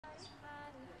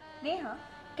Neha,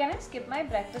 can I skip my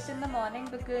breakfast in the morning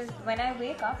because when I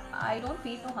wake up, I don't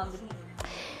feel too hungry?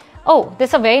 Oh, this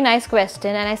is a very nice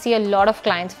question, and I see a lot of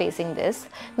clients facing this.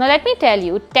 Now, let me tell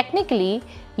you, technically,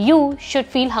 you should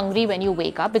feel hungry when you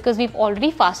wake up because we've already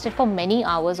fasted for many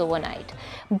hours overnight.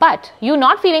 But you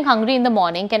not feeling hungry in the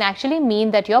morning can actually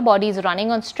mean that your body is running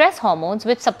on stress hormones,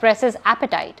 which suppresses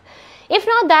appetite. If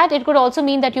not that, it could also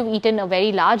mean that you've eaten a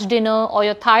very large dinner, or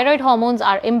your thyroid hormones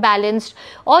are imbalanced,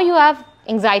 or you have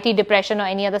anxiety, depression, or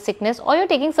any other sickness, or you're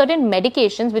taking certain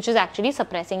medications which is actually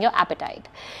suppressing your appetite.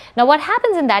 Now, what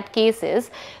happens in that case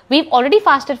is we've already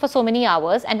fasted for so many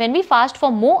hours, and when we fast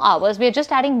for more hours, we're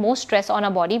just adding more stress on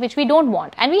our body, which we don't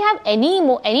want. And we have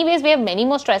anyways, we have many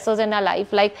more stressors in our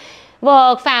life, like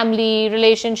work, family,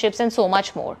 relationships, and so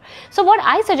much more. So what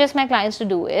I suggest my clients to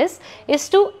do is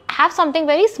to have something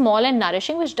very small and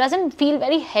nourishing which doesn't feel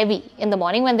very heavy in the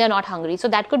morning when they're not hungry. So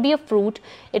that could be a fruit,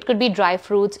 it could be dry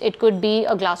fruits, it could be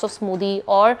a glass of smoothie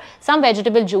or some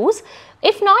vegetable juice.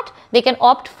 If not, they can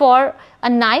opt for a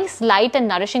nice, light and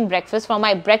nourishing breakfast from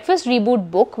my Breakfast Reboot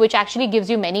book, which actually gives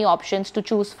you many options to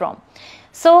choose from.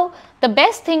 So the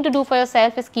best thing to do for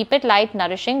yourself is keep it light,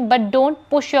 nourishing, but don't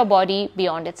push your body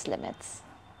beyond its limits.